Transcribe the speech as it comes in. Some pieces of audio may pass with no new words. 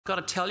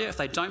Gotta tell you, if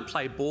they don't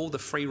play ball, the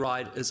free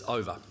ride is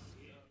over.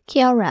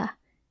 Kia ora.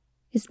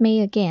 It's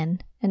me again,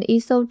 an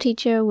ESOL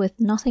teacher with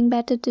nothing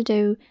better to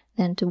do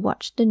than to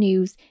watch the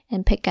news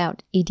and pick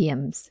out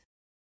idioms.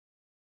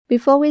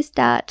 Before we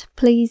start,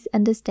 please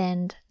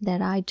understand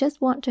that I just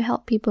want to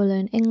help people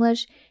learn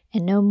English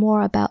and know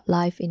more about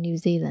life in New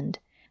Zealand.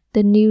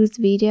 The news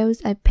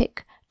videos I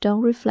pick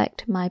don't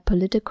reflect my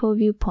political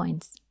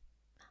viewpoints.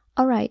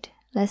 Alright,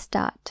 let's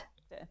start.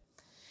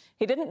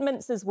 He didn't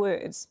mince his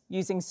words,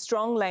 using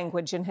strong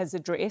language in his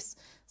address,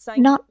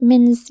 saying... Not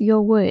mince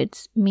your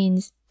words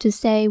means to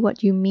say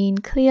what you mean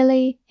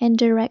clearly and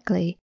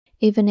directly,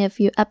 even if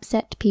you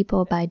upset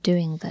people by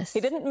doing this. He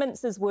didn't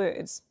mince his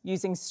words,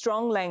 using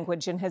strong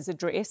language in his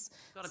address,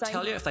 Gotta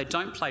tell you, if they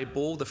don't play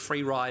ball, the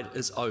free ride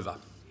is over.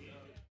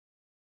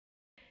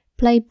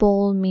 Play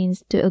ball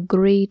means to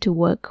agree to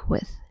work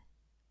with.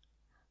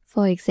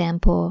 For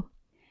example,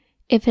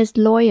 if his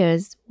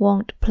lawyers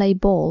won't play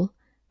ball,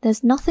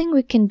 there's nothing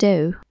we can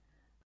do.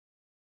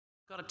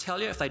 Gotta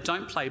tell you, if they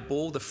don't play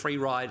ball, the free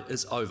ride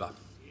is over.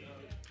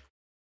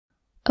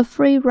 A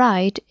free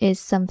ride is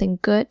something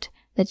good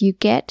that you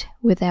get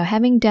without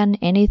having done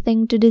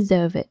anything to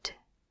deserve it.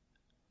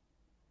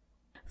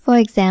 For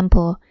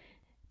example,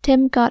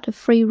 Tim got a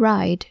free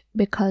ride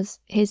because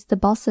he's the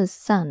boss's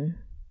son.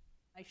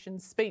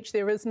 Speech,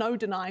 there is no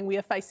denying we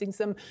are facing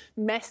some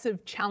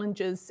massive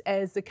challenges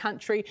as a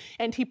country,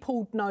 and he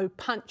pulled no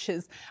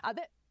punches.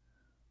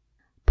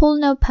 Pull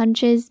no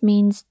punches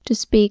means to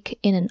speak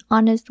in an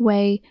honest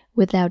way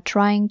without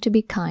trying to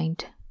be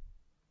kind.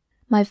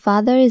 My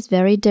father is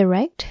very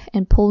direct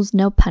and pulls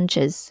no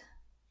punches.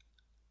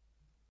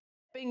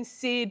 Being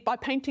said, by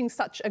painting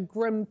such a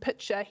grim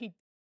picture, he...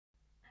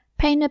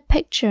 Paint a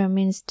picture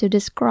means to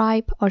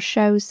describe or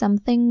show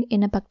something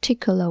in a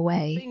particular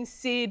way. Being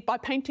said, by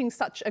painting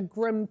such a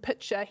grim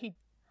picture, he...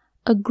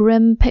 A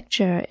grim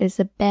picture is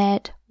a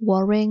bad,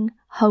 worrying,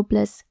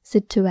 hopeless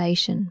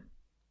situation.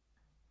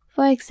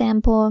 For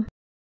example,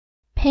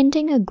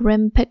 painting a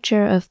grim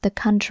picture of the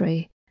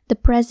country, the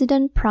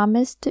president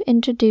promised to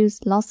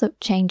introduce lots of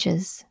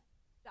changes.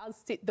 Does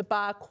set the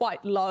bar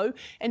quite low,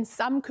 and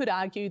some could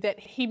argue that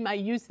he may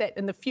use that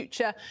in the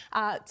future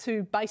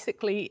to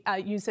basically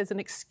use as an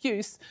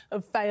excuse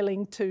of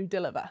failing to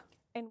deliver.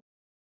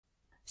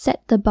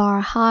 Set the bar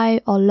high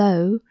or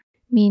low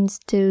means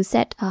to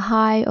set a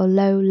high or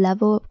low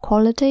level of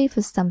quality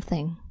for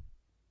something.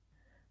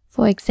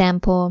 For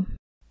example,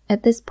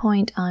 at this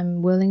point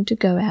I'm willing to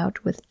go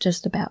out with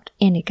just about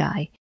any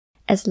guy,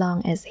 as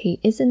long as he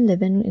isn't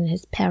living in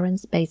his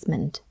parents'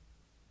 basement.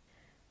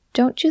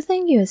 Don't you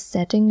think you're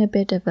setting a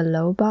bit of a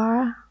low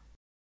bar?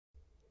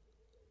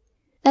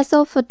 That's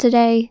all for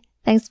today.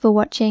 Thanks for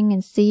watching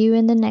and see you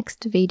in the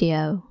next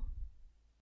video.